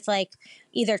do it with like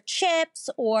either chips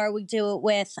or we do it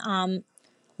with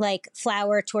like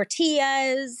flour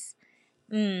tortillas.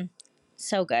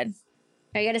 So good.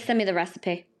 You got to send me the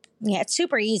recipe. Yeah, it's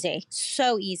super easy.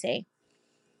 So easy.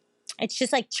 It's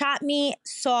just like chopped meat,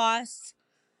 sauce.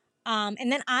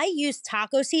 And then I use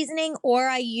taco seasoning or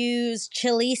I use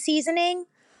chili seasoning.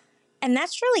 And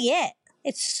that's really it.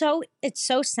 It's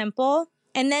so simple.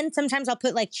 And then sometimes I'll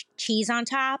put like cheese on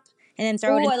top and then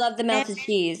throw it in. Oh, I love the melted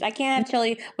cheese. I can't have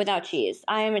chili without cheese.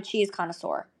 I am a cheese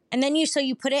connoisseur. And then you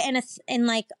put it in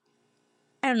like,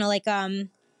 I don't know, like, a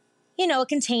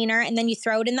container, and then you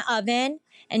throw it in the oven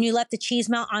and you let the cheese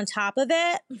melt on top of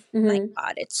it. Mm-hmm. My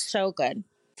God, it's so good.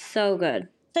 So good.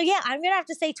 So yeah, I'm going to have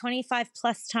to say 25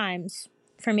 plus times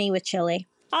for me with chili.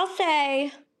 I'll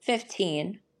say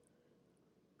 15.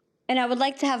 And I would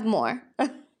like to have more.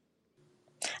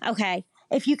 Okay.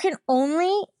 If you can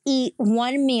only eat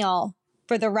one meal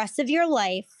for the rest of your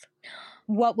life,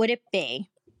 what would it be?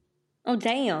 Oh,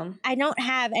 damn. I don't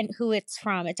have who it's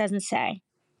from. It doesn't say.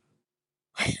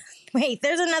 Wait,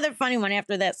 there's another funny one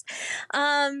after this.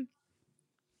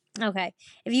 Okay.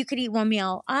 If you could eat one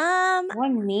meal.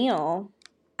 One meal?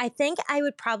 I think I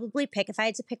would probably pick, if I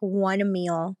had to pick one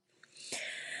meal,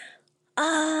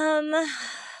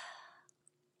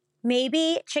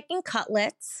 maybe chicken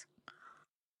cutlets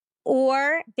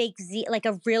or baked ziti, like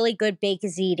a really good baked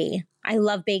ziti. I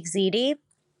love baked ziti.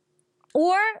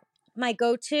 Or my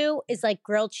go-to is like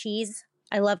grilled cheese.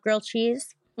 I love grilled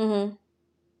cheese. Mm-hmm.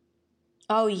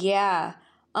 Oh, yeah.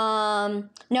 No,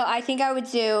 I think I would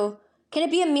do... Can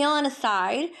it be a meal on a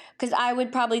side? Because I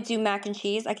would probably do mac and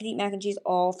cheese. I could eat mac and cheese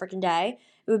all freaking day.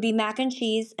 It would be mac and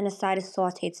cheese and a side of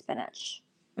sauteed spinach.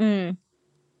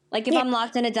 Like if I'm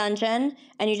locked in a dungeon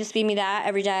and you just feed me that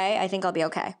every day, I think I'll be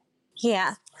okay.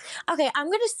 Yeah. Okay, I'm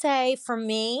going to say for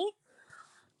me,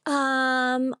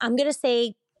 I'm going to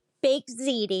say baked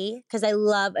ziti because I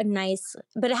love a nice,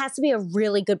 but it has to be a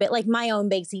really good bit, like my own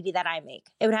baked ziti that I make.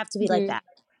 It would have to be like that.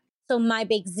 So my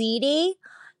baked ziti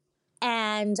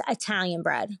and Italian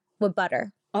bread with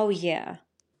butter. Oh, yeah.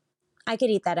 I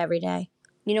could eat that every day.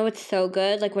 You know what's so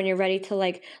good? Like when you're ready to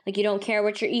like you don't care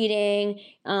what you're eating.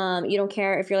 You don't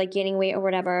care if you're like gaining weight or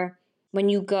whatever. When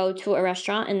you go to a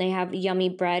restaurant and they have yummy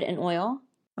bread and oil.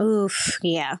 Oof,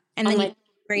 yeah. And then you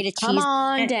grate a cheese. Come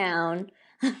on down.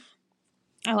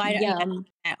 Oh, I don't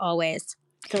that always.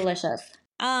 Delicious.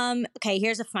 Okay,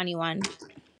 here's a funny one.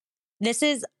 This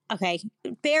is okay.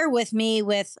 Bear with me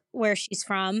with where she's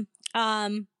from.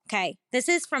 Okay. This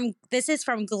is from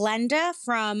Glenda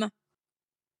from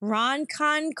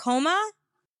Ronkonkoma.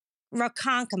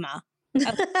 Oh,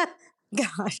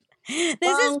 gosh.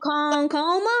 This is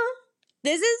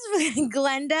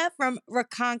Glenda from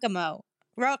Ronkonkoma.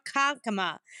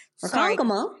 Sorry.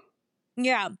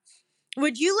 Yeah.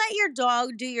 Would you let your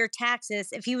dog do your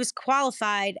taxes if he was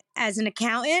qualified as an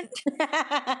accountant?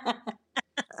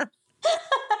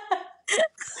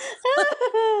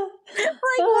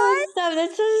 What? Stop,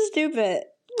 that's so stupid.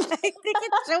 I think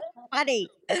it's so funny.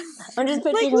 I'm just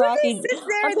picturing Rocky.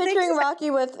 I'm picturing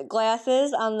Rocky with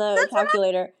glasses on the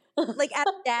calculator. Like at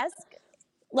the desk.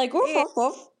 Like woof, woof,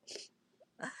 woof.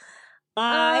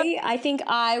 I think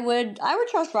I would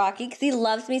trust Rocky because he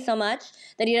loves me so much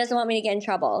that he doesn't want me to get in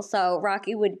trouble. So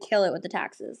Rocky would kill it with the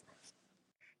taxes.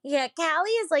 Yeah,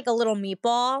 Callie is like a little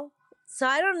meatball. So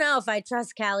I don't know if I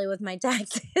trust Callie with my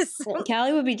taxes.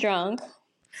 Callie would be drunk.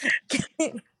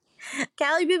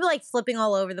 Callie would be like flipping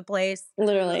all over the place.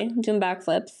 Literally, doing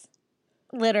backflips.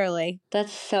 Literally.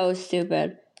 That's so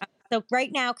stupid. So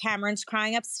right now, Cameron's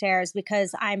crying upstairs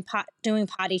because I'm doing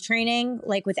potty training,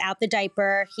 like without the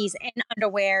diaper. He's in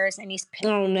underwears and he's...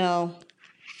 Oh, no.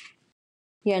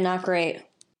 Yeah, not great.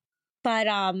 But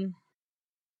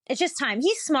it's just time.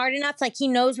 He's smart enough. Like, he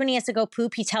knows when he has to go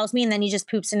poop. He tells me, and then he just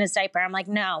poops in his diaper. I'm like,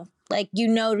 no. Like,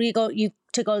 to go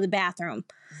to the bathroom.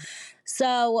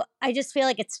 So I just feel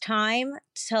like it's time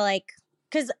to, like...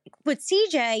 Because with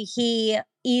CJ, he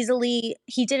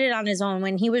did it on his own.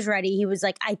 When he was ready, he was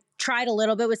like, I tried a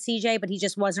little bit with CJ, but he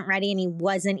just wasn't ready, and he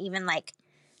wasn't even like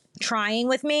trying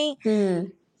with me. So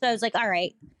I was like, all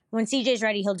right, when CJ's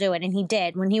ready, he'll do it. And he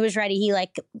did. When he was ready, he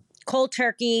like cold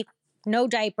turkey, no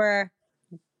diaper.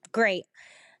 Great.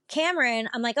 Cameron,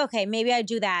 I'm like, okay, maybe I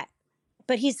do that.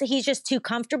 But he's just too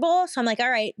comfortable. So I'm like, all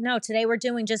right, no, today we're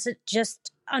doing just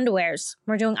underwears.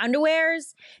 We're doing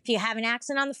underwears. If you have an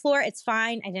accident on the floor, it's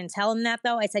fine. I didn't tell him that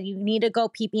though. I said, you need to go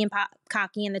pee-pee and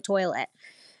cocky in the toilet.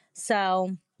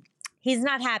 So he's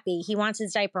not happy. He wants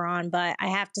his diaper on, but I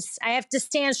have to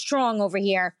stand strong over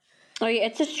here. Oh yeah,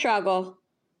 it's a struggle.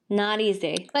 Not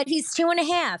easy. But he's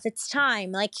 2.5. It's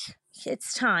time. Like,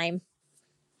 it's time.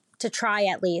 to try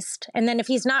at least. And then if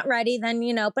he's not ready, then,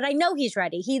 but I know he's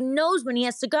ready. He knows when he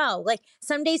has to go. Like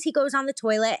some days he goes on the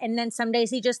toilet and then some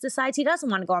days he just decides he doesn't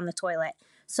want to go on the toilet.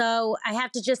 So I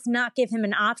have to just not give him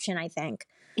an option, I think.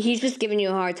 He's just giving you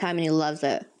a hard time and he loves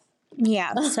it.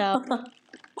 Yeah. So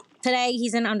today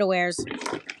he's in underwears.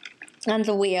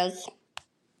 Underwears.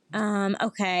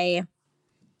 Okay.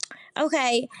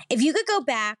 If you could go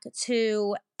back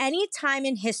to any time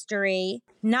in history,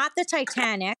 not the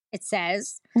Titanic, it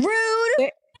says.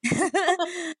 Rude!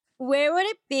 Where would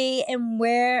it be and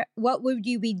what would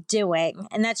you be doing?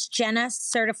 And that's Jenna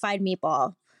Certified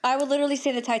Meatball. I would literally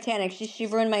say the Titanic. She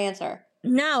ruined my answer.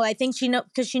 No, I think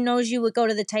because she knows you would go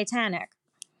to the Titanic.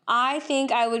 I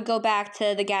think I would go back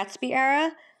to the Gatsby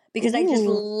era because I just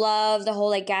love the whole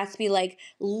like Gatsby like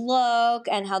look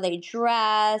and how they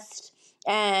dressed.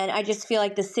 And I just feel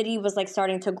like the city was like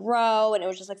starting to grow and it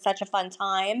was just like such a fun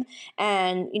time.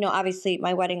 And, obviously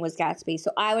my wedding was Gatsby.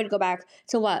 So I would go back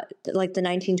to what? Like the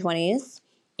 1920s?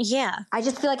 Yeah. I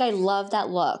just feel like I love that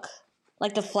look.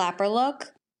 Like the flapper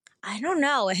look. I don't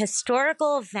know. A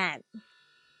historical event.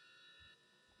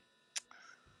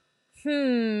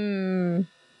 Yeah,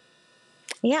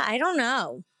 I don't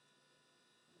know.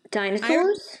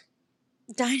 Dinosaurs?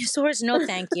 Dinosaurs? No,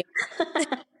 thank you.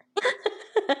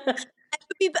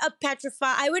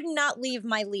 Petrified. I would not leave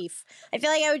my leaf. I feel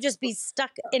like I would just be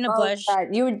stuck in a bush.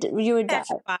 God. You would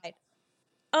petrified. Die.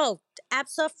 Oh,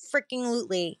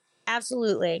 absolutely. I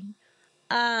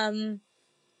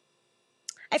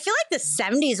feel like the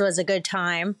 70s was a good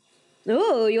time.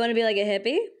 Ooh, you want to be like a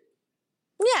hippie?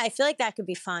 Yeah, I feel like that could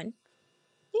be fun.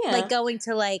 Yeah. Like going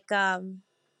to like I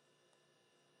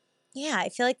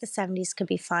feel like the 70s could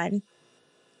be fun.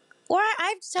 Or I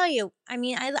have to tell you, I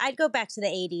mean, I'd go back to the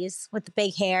 80s with the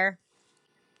big hair.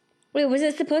 Wait, was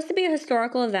it supposed to be a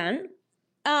historical event?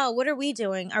 Oh, what are we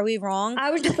doing? Are we wrong?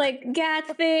 I was just like,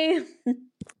 Gatsby. And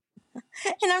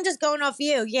I'm just going off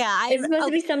you. Yeah. It's supposed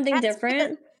to be something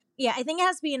different? Yeah, I think it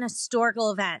has to be an historical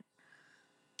event.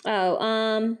 Oh,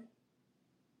 I'm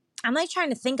like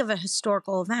trying to think of a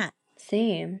historical event.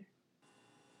 Same.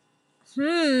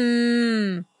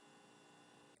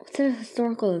 What's a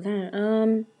historical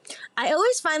event? I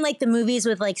always find like the movies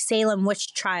with like Salem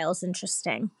witch trials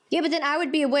interesting. Yeah, but then I would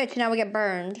be a witch and I would get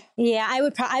burned. Yeah, I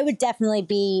would definitely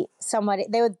be somebody.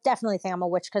 They would definitely think I'm a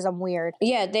witch because I'm weird.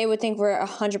 Yeah, they would think we're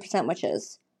 100%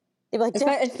 witches. They'd be like,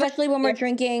 especially when we're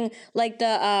drinking like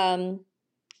the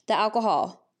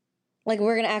alcohol. Like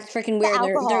we're gonna act freaking weird.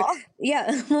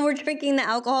 Yeah, when we're drinking the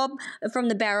alcohol from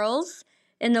the barrels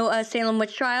in the Salem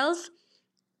witch trials.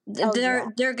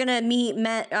 They're gonna meet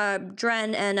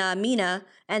Dren and Mina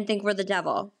and think we're the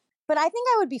devil. But I think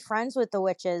I would be friends with the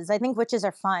witches. I think witches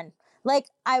are fun. Like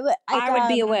I would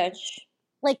be a witch.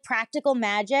 Like Practical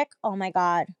Magic. Oh my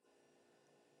god,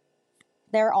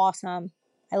 they're awesome.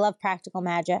 I love Practical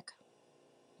Magic.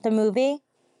 The movie.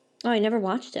 Oh, I never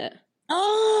watched it.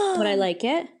 Oh, would I like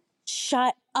it?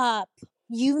 Shut up.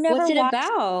 You've never. What's it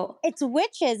about? It's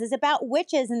witches. It's about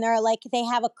witches, and they're like they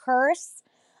have a curse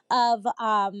of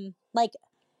like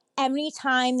any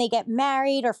time they get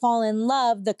married or fall in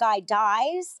love, the guy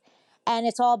dies, and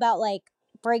it's all about like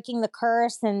breaking the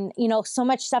curse, and so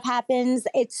much stuff happens.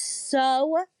 It's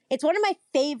one of my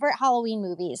favorite Halloween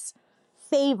movies.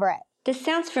 Favorite. This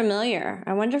sounds familiar.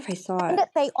 I wonder if I saw it.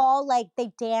 They all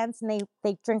they dance and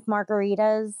they drink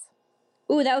margaritas.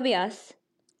 Ooh, that would be us.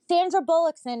 Sandra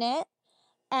Bullock's in it,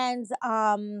 and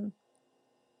oh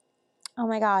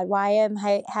my god, why am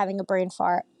I having a brain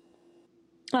fart?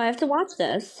 Oh, I have to watch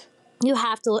this. You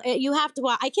have to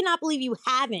watch. I cannot believe you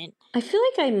haven't. I feel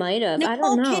like I might have. I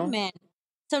don't know. Nicole Kidman.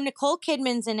 So Nicole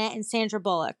Kidman's in it and Sandra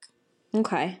Bullock.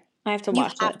 Okay. I have to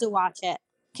watch it. You have to watch it.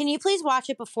 Can you please watch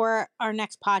it before our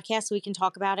next podcast so we can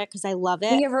talk about it? Because I love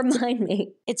it. Yeah, remind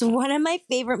me. It's one of my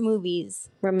favorite movies.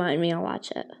 Remind me, I'll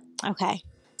watch it. Okay.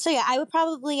 So yeah, I would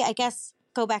probably, I guess,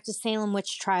 go back to Salem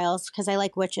witch trials because I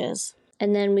like witches.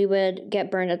 And then we would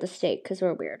get burned at the stake because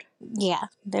we're weird. Yeah,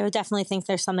 they would definitely think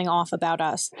there's something off about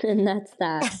us. And that's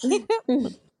that.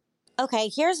 Okay,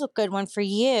 here's a good one for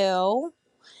you.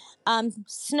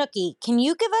 Snooki, can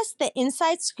you give us the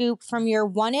inside scoop from your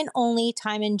one and only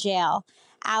time in jail?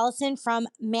 Allison from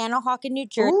Manahawkin, New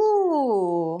Jersey.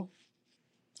 Ooh.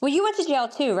 Well, you went to jail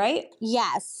too, right?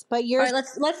 Yes, but you're... All right,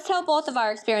 let's tell both of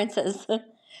our experiences.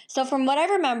 So from what I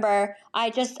remember,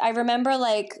 I remember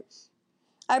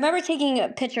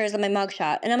taking pictures of my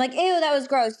mugshot, and I'm like, ew, that was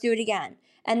gross, do it again.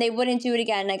 And they wouldn't do it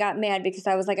again, and I got mad because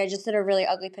I was like, I just did a really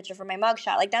ugly picture for my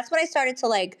mugshot. Like, that's when I started to,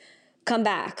 like, come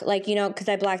back, like, you know, because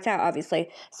I blacked out, obviously.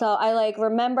 So I like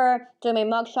remember doing my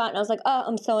mugshot, and I was like, oh,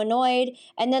 I'm so annoyed.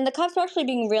 And then the cops were actually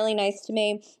being really nice to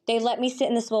me. They let me sit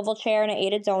in the swivel chair, and I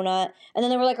ate a donut. And then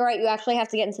they were like, all right, you actually have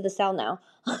to get into the cell now.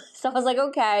 So I was like,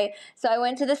 okay. So I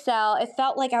went to the cell. It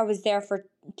felt like I was there for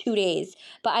 2 days,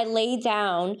 but I laid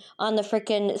down on the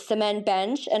freaking cement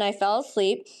bench and I fell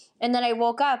asleep. And then I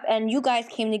woke up and you guys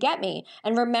came to get me.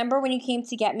 And remember when you came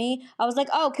to get me, I was like,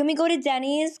 oh, can we go to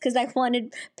Denny's? Because I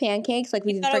wanted pancakes. Like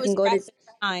we didn't freaking go to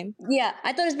time. Yeah,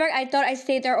 I thought it was very, I thought I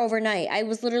stayed there overnight. I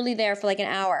was literally there for like an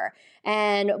hour.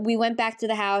 And we went back to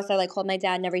the house. I like called my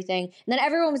dad and everything. And then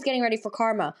everyone was getting ready for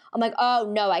Karma. I'm like,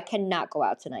 oh no, I cannot go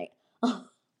out tonight.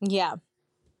 Yeah.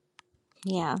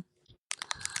 Yeah.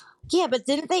 Yeah, but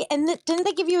didn't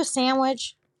they give you a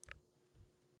sandwich?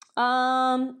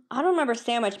 I don't remember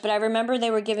sandwich, but I remember they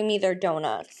were giving me their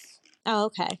donuts. Oh,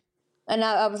 okay. And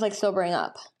I was like sobering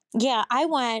up. Yeah, I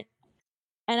went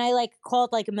and I like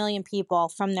called like a million people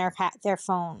from their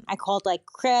phone. I called like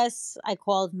Chris, I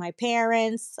called my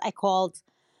parents, I called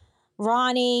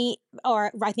Ronnie,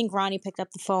 or I think Ronnie picked up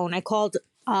the phone. I called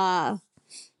the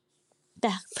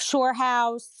Shore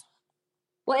House.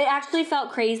 Well, it actually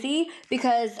felt crazy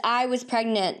because I was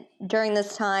pregnant during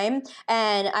this time.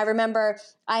 And I remember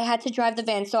I had to drive the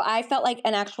van. So I felt like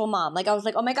an actual mom. Like I was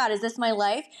like, oh my God, is this my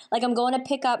life? Like I'm going to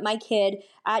pick up my kid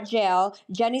at jail.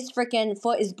 Jenny's freaking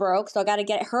foot is broke. So I got to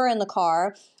get her in the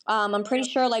car. I'm pretty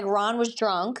sure like Ron was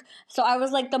drunk. So I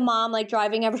was like the mom, like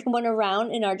driving everyone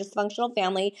around in our dysfunctional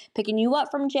family, picking you up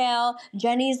from jail.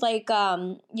 Jenny's like,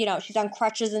 you know, she's on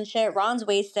crutches and shit. Ron's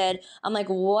wasted. I'm like,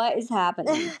 what is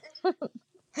happening?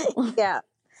 Yeah.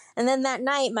 And then that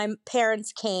night, my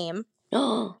parents came.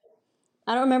 I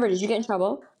don't remember. Did you get in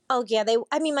trouble? Oh, yeah.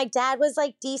 My dad was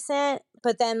like decent,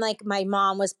 but then like my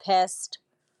mom was pissed.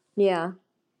 Yeah.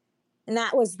 And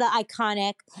that was the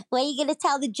iconic, what are you going to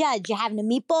tell the judge? You're having a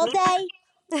meatball day?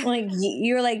 Like,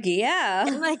 you're like, yeah.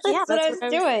 I'm like, yeah, that's what I was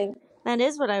doing. That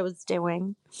is what I was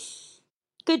doing.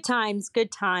 Good times,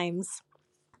 good times.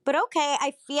 But okay,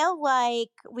 I feel like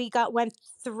went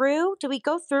through. Did we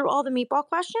go through all the meatball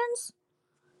questions?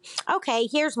 Okay,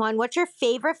 here's one. What's your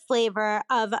favorite flavor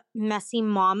of Messy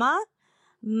Mama?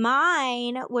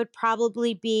 Mine would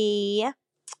probably be,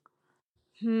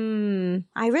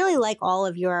 I really like all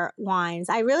of your wines.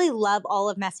 I really love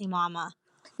all of Messy Mama.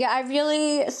 Yeah, I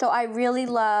really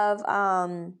love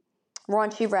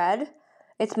Raunchy Red.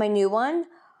 It's my new one.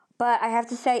 But I have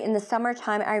to say, in the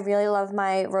summertime, I really love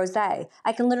my rosé.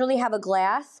 I can literally have a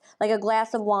glass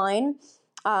of wine,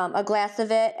 a glass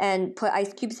of it, and put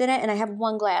ice cubes in it, and I have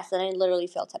one glass, and I literally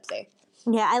feel tipsy.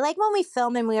 Yeah, I like when we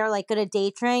film and we are like gonna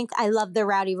date drink. I love the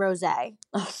Rowdy Rosé.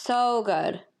 Oh, so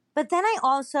good. But then I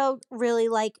also really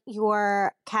like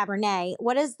your Cabernet.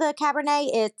 What is the Cabernet?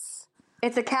 It's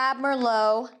a Cab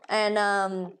Merlot,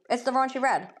 and it's the Raunchy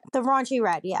Red. The Raunchy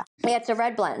Red, yeah. Yeah, it's a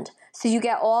red blend. So you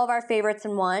get all of our favorites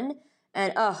in one,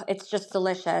 and it's just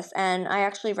delicious. And I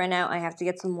actually ran out. I have to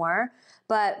get some more.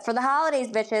 But for the holidays,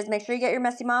 bitches, make sure you get your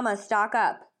Messy Mama. Stock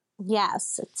up.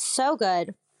 Yes, it's so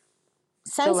good.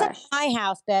 Send some to my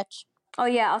house, bitch. Oh,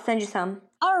 yeah, I'll send you some.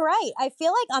 All right. I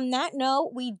feel like on that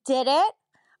note, we did it.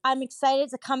 I'm excited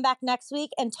to come back next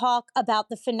week and talk about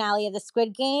the finale of the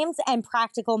Squid Games and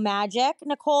Practical Magic,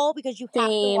 Nicole, because you have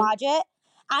to watch it.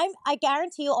 I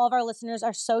guarantee you all of our listeners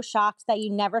are so shocked that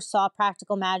you never saw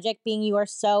Practical Magic, being you are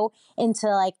so into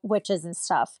like witches and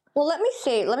stuff. Well, let me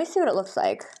see what it looks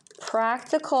like.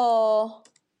 Practical.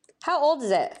 How old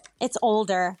is it? It's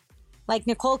older. Like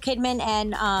Nicole Kidman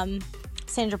and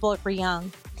Sandra Bullock were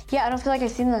young. Yeah, I don't feel like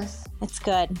I've seen this. It's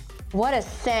good. What a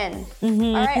sin.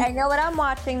 Mm-hmm. All right, I know what I'm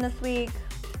watching this week.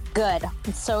 Good.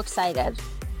 I'm so excited.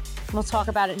 We'll talk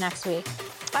about it next week.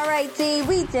 All right, Dee,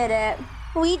 we did it.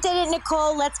 We did it,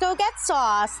 Nicole. Let's go get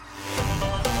sauce.